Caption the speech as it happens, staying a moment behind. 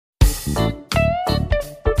Hello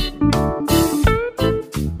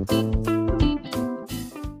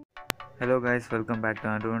guys, welcome back to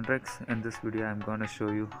Android Tricks. In this video I'm going to show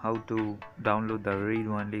you how to download the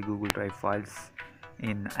read-only Google Drive files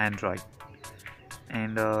in Android.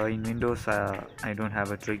 And in Windows I don't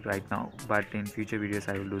have a trick right now, but in future videos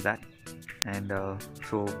I will do that. And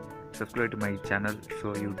so subscribe to my channel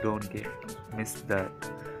so you don't miss the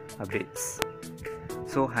updates.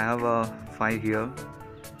 So I have a file here,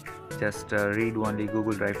 just read-only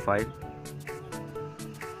Google Drive file.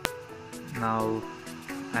 Now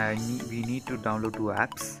we need to download two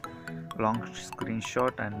apps, long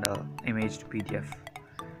screenshot and image to PDF,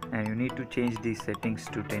 and you need to change these settings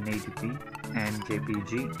to 1080p and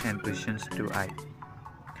JPG and precisions to I.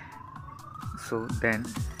 So then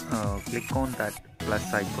click on that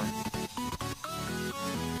plus icon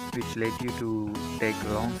which let you to take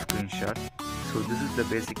long screenshot. So this is the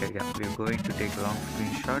basic idea. We are going to take a long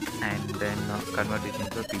screenshot and then convert it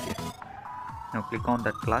into a PDF. Now click on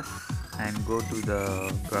that plus and go to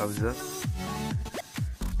the browser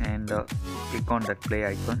and click on that play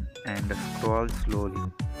icon and scroll slowly.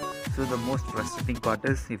 So the most frustrating part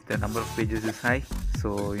is if the number of pages is high,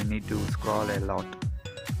 so you need to scroll a lot.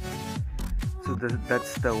 So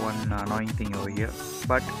that's the one annoying thing over here,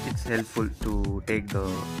 but it's helpful to take the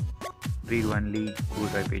read-only Google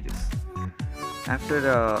Drive pages. After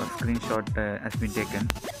the screenshot has been taken,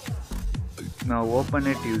 now open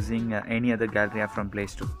it using any other gallery app from Play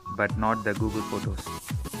Store, but not the Google Photos.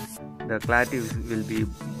 The clarity will be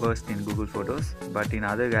worst in Google Photos, but in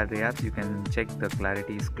other gallery apps you can check the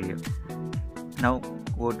clarity is clear. Now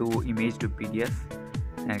go to image to PDF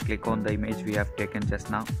and click on the image we have taken just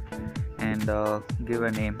now and give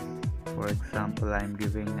a name. For example, I am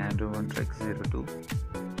giving Android Tricks 02.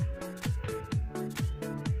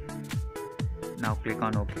 Now click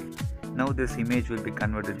on OK. Now this image will be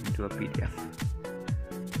converted into a PDF.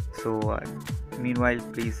 So meanwhile,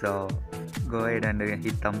 please go ahead and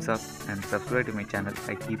hit thumbs up and subscribe to my channel.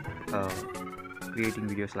 I keep creating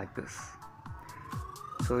videos like this.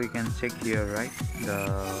 So you can check here, right?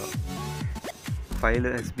 The file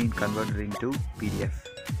has been converted into PDF.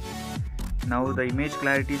 Now the image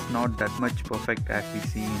clarity is not that much perfect as we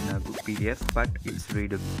see in a PDF, but it's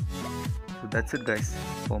readable. So that's it guys.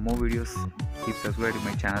 For more videos, keep subscribing to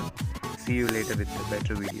my channel. See you later with a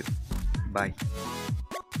better video. Bye.